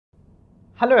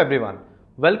Hello everyone,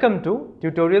 welcome to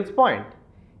TutorialsPoint.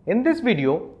 In this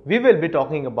video, we will be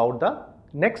talking about the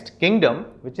next kingdom,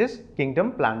 which is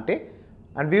kingdom Plantae,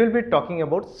 and we will be talking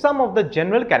about some of the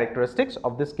general characteristics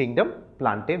of this kingdom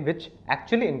Plantae, which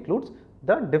actually includes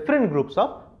the different groups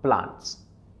of plants.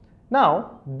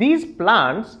 Now, these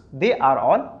plants, they are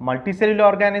all multicellular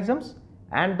organisms,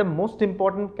 and the most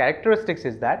important characteristics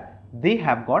is that they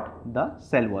have got the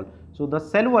cell wall. So, the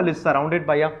cell wall is surrounded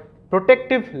by a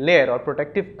protective layer or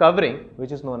protective covering,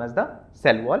 which is known as the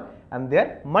cell wall, and they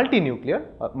are multinuclear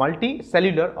or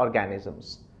multicellular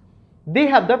organisms. They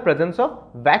have the presence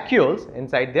of vacuoles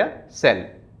inside their cell.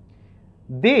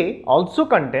 They also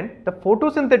contain the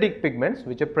photosynthetic pigments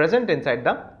which are present inside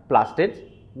the plastids.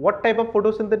 What type of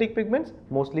photosynthetic pigments?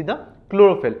 Mostly the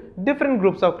chlorophyll. Different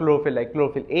groups of chlorophyll like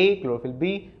chlorophyll A, chlorophyll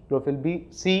B, chlorophyll B,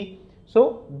 C.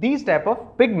 So, these type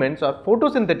of pigments or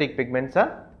photosynthetic pigments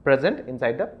are present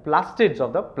inside the plastids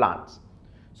of the plants.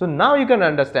 So, now you can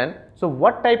understand, so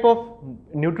what type of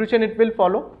nutrition it will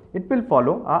follow? It will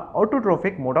follow a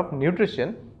autotrophic mode of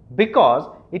nutrition because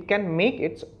it can make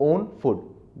its own food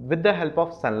with the help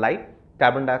of sunlight,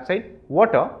 carbon dioxide,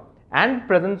 water and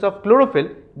presence of chlorophyll.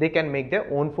 They can make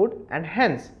their own food and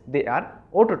hence they are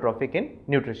autotrophic in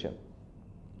nutrition.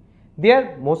 They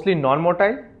are mostly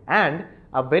non-motile, and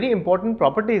a very important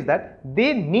property is that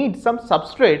they need some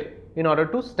substrate in order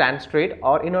to stand straight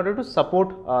or in order to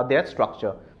support their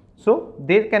structure. So,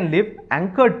 they can live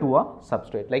anchored to a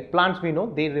substrate. Like plants, we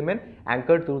know they remain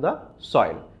anchored to the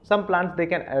soil. Some plants, they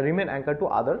can remain anchored to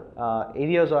other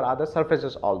areas or other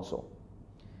surfaces also.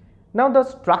 Now, the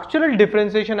structural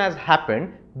differentiation has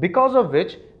happened because of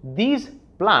which these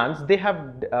plants, they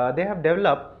have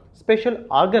developed special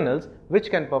organelles which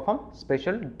can perform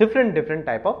special different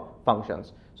type of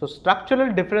functions. So,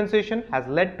 structural differentiation has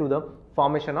led to the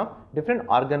formation of different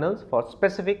organelles for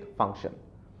specific function.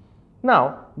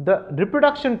 Now, the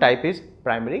reproduction type is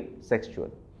primary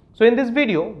sexual. So, in this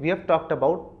video, we have talked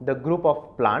about the group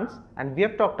of plants and we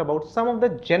have talked about some of the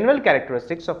general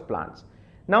characteristics of plants.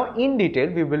 Now, in detail,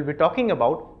 we will be talking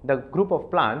about the group of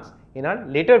plants in our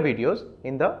later videos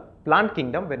in the plant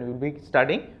kingdom. When we will be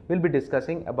studying, we will be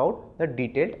discussing about the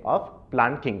detail of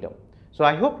plant kingdom. So,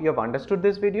 I hope you have understood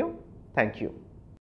this video. Thank you.